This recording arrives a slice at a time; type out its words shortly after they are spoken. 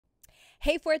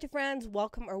Hey Fuerte friends,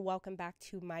 welcome back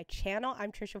to my channel.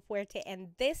 I'm Trisha Fuerte and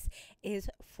this is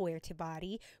Fuerte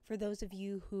Body. For those of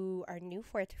you who are new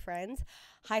Fuerte friends,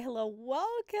 hi, hello,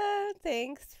 welcome.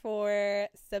 Thanks for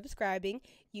subscribing.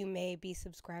 You may be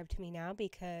subscribed to me now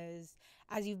because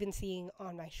as you've been seeing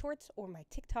on my shorts or my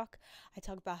TikTok, I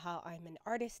talk about how I'm an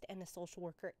artist and a social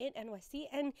worker in NYC.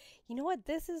 And you know what?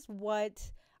 This is what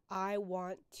I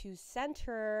want to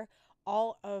center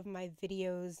all of my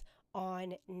videos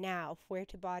on now.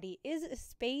 Fuerte Body is a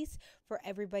space for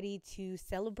everybody to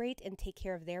celebrate and take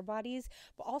care of their bodies,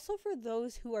 but also for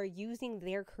those who are using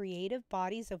their creative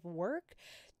bodies of work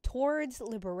towards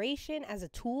liberation, as a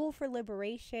tool for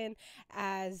liberation,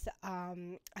 as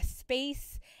a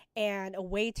space and a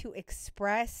way to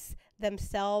express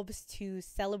themselves, to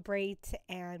celebrate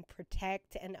and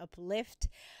protect and uplift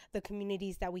the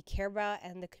communities that we care about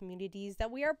and the communities that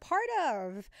we are part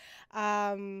of.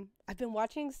 I've been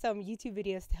watching some YouTube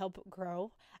videos to help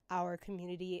grow our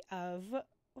community of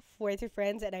Fuerte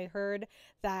friends, and I heard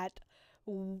that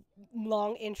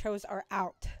long intros are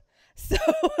out. So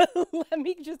let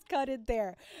me just cut it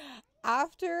there.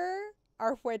 After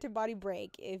our Fuerte Body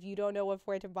break, if you don't know what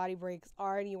Fuerte Body breaks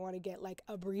are and you want to get like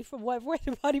a brief of what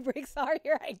Fuerte Body breaks are,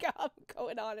 here I go. I'm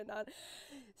going on and on.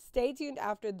 Stay tuned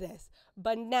after this.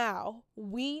 But now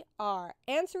we are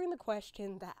answering the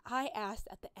question that I asked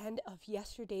at the end of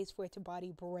yesterday's Fuerte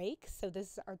Body break. So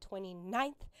this is our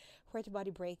 29th Fuerte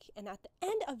Body break. And at the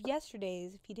end of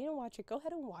yesterday's, if you didn't watch it, go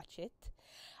ahead and watch it.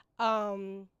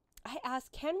 I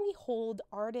asked, can we hold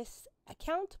artists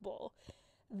accountable?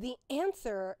 The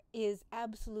answer is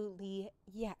absolutely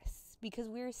yes, because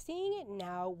we're seeing it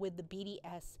now with the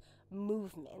BDS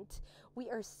movement.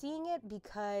 We are seeing it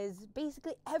because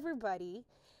basically everybody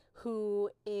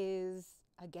who is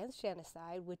against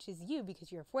genocide, which is you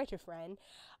because you're a Fuerte friend,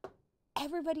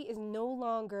 everybody is no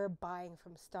longer buying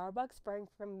from Starbucks,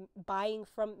 buying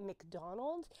from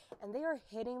McDonald's, and they are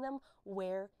hitting them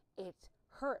where it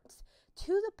hurts.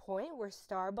 To the point where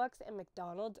Starbucks and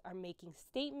McDonald's are making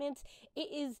statements.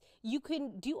 You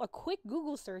can do a quick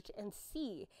Google search and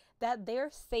see that their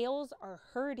sales are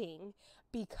hurting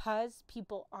because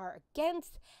people are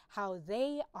against how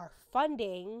they are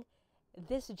funding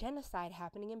this genocide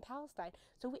happening in Palestine.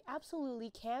 So we absolutely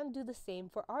can do the same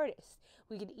for artists.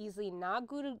 We could easily not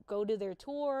go to their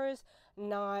tours,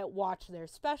 not watch their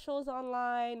specials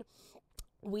online.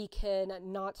 We can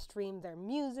not stream their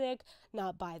music,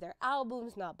 not buy their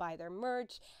albums, not buy their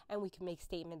merch, and we can make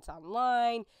statements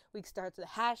online. We can start the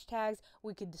hashtags.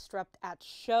 We could disrupt at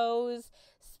shows.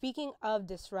 Speaking of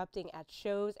disrupting at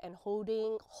shows and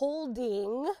holding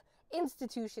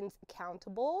institutions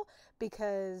accountable,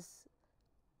 because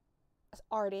as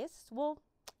artists, well,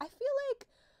 I feel like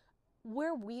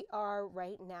where we are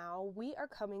right now, we are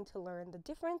coming to learn the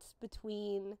difference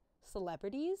between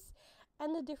celebrities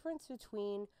and the difference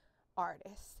between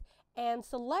artists. And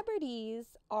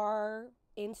celebrities are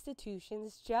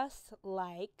institutions just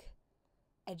like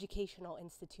educational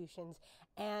institutions.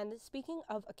 And speaking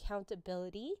of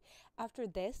accountability, after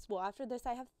this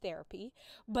I have therapy,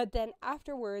 but then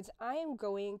afterwards I am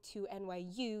going to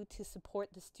NYU to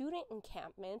support the student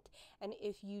encampment. And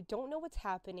if you don't know what's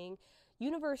happening,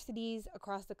 universities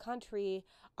across the country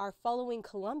are following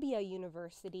Columbia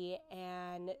University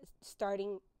and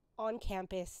starting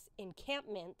on-campus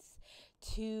encampments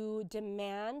to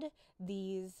demand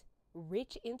these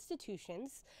rich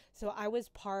institutions. So I was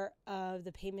part of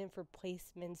the Payment for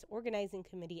Placements Organizing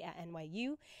Committee at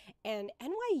NYU, and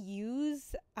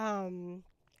NYU's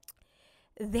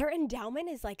their endowment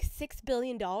is like $6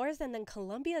 billion, and then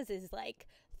Columbia's is like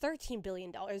 $13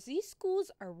 billion. These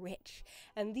schools are rich,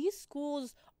 and these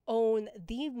schools own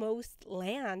the most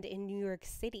land in New York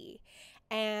City.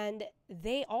 And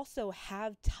they also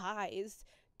have ties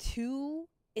to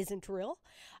Israel.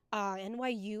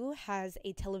 NYU has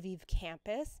a Tel Aviv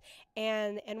campus,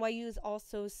 and NYU is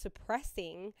also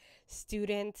suppressing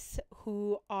students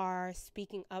who are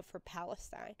speaking up for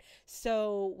Palestine.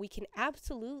 So we can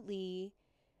absolutely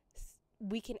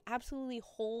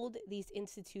hold these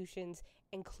institutions,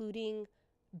 including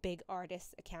big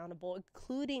artists, accountable,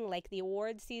 including like the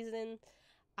award season.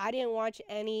 I didn't watch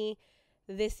any.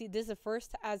 This is the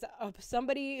first, as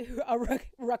somebody a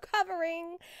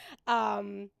recovering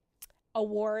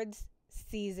awards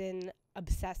season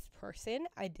obsessed person.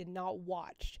 I did not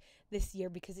watch this year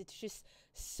because it's just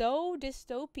so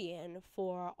dystopian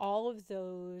for all of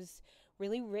those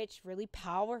really rich, really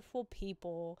powerful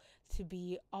people to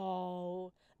be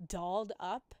all dolled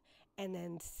up and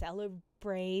then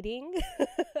celebrating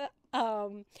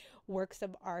works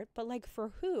of art, but like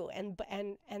for who? And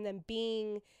then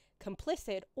being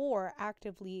complicit or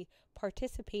actively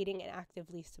participating and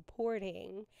actively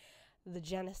supporting the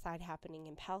genocide happening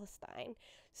in Palestine.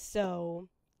 So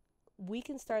we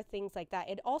can start things like that.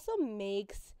 It also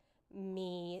makes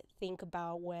me think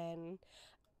about when,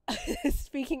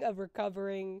 speaking of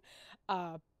recovering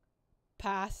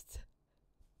past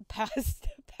practices,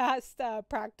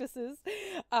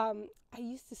 I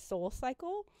used to soul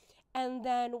cycle. And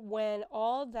then when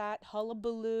all that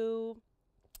hullabaloo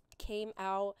came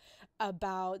out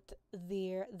about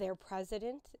their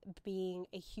president being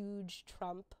a huge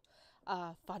Trump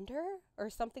funder or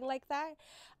something like that,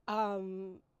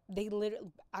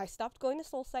 I stopped going to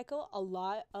Soul Cycle. A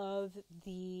lot of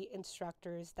the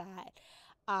instructors that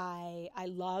I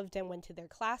loved and went to their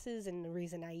classes, and the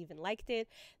reason I even liked it,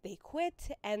 they quit.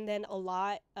 And then a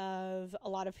lot of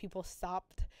people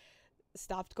stopped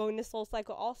going to Soul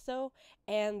Cycle also,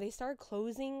 and they started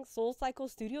closing Soul Cycle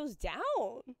studios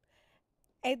down.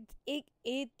 And it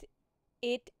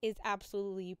is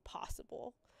absolutely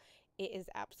possible. It is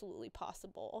absolutely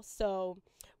possible. So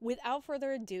without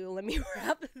further ado, let me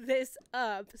wrap this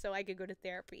up so I could go to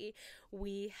therapy.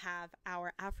 We have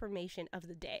our affirmation of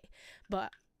the day,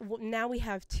 but now we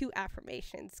have two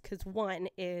affirmations, because one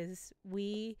is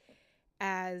we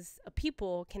as a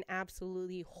people can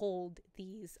absolutely hold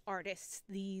these artists,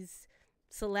 these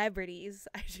celebrities,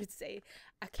 I should say,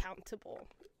 accountable.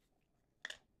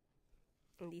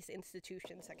 And these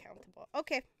institutions accountable.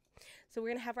 Okay. So we're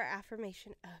going to have our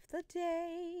affirmation of the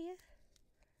day.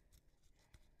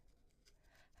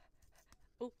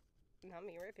 Oh, not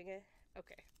me ripping it.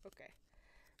 Okay.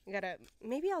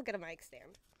 Maybe I'll get a mic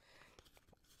stand.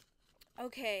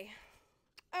 Okay.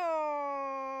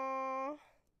 Oh,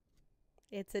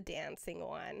 it's a dancing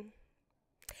one.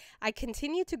 I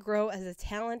continue to grow as a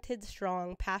talented,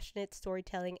 strong, passionate,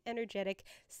 storytelling, energetic,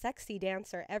 sexy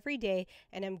dancer every day,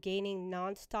 and I'm gaining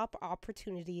nonstop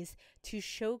opportunities to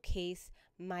showcase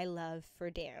my love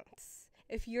for dance.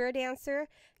 If you're a dancer,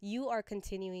 you are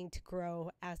continuing to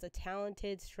grow as a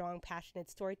talented, strong,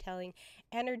 passionate, storytelling,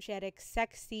 energetic,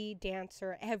 sexy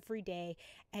dancer every day,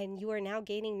 and you are now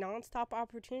gaining nonstop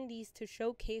opportunities to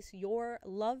showcase your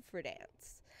love for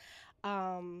dance.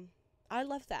 I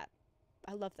love that.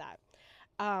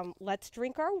 Let's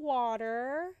drink our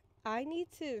water. I need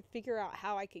to figure out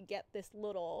how I could get this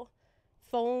little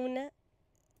phone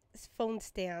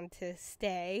stand to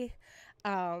stay.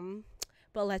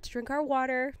 But let's drink our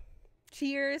water.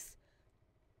 Cheers.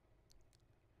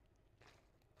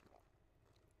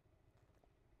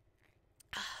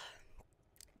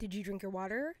 Did you drink your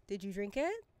water? Did you drink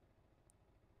it?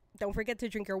 Don't forget to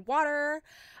drink your water.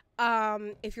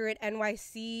 If you're at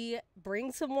NYC,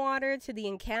 bring some water to the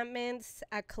encampments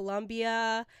at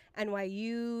Columbia,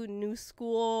 NYU, New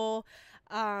School.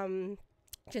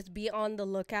 Just be on the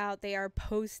lookout. They are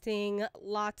posting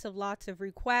lots of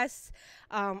requests.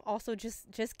 Also,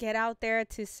 just get out there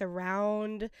to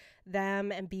surround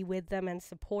them and be with them and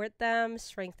support them.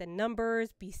 Strengthen numbers.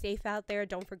 Be safe out there.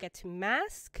 Don't forget to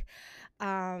mask.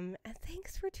 And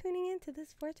thanks for tuning in to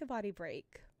this Fuerte Body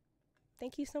Break.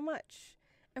 Thank you so much.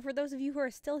 And for those of you who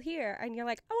are still here and you're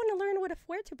like, I want to learn what a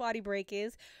Fuerte Body Break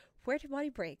is, Fuerte Body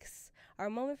Breaks are a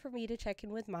moment for me to check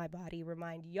in with my body,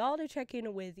 remind y'all to check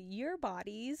in with your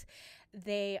bodies.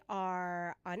 They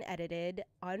are unedited,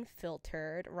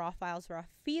 unfiltered, raw files, raw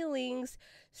feelings,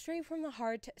 straight from the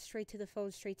heart, straight to the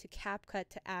phone, straight to CapCut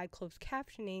to add closed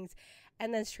captionings,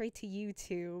 and then straight to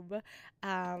YouTube.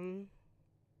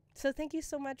 So thank you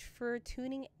so much for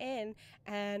tuning in,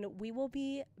 and we will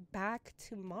be back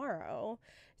tomorrow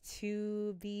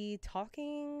to be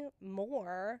talking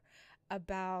more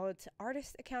about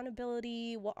artist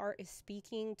accountability, what art is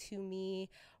speaking to me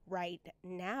right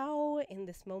now in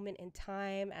this moment in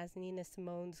time. As Nina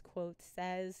Simone's quote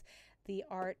says, the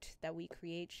art that we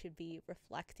create should be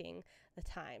reflecting the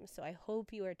time. So I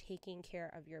hope you are taking care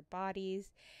of your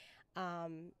bodies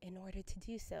in order to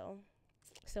do so.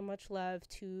 So much love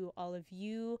to all of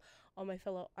you, all my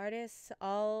fellow artists,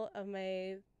 all of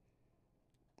my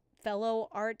fellow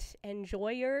art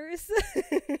enjoyers,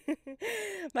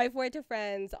 my Fuerte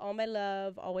friends, all my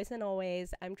love, always and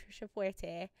always. I'm Trisha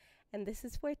Fuerte, and this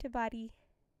is Fuerte Body.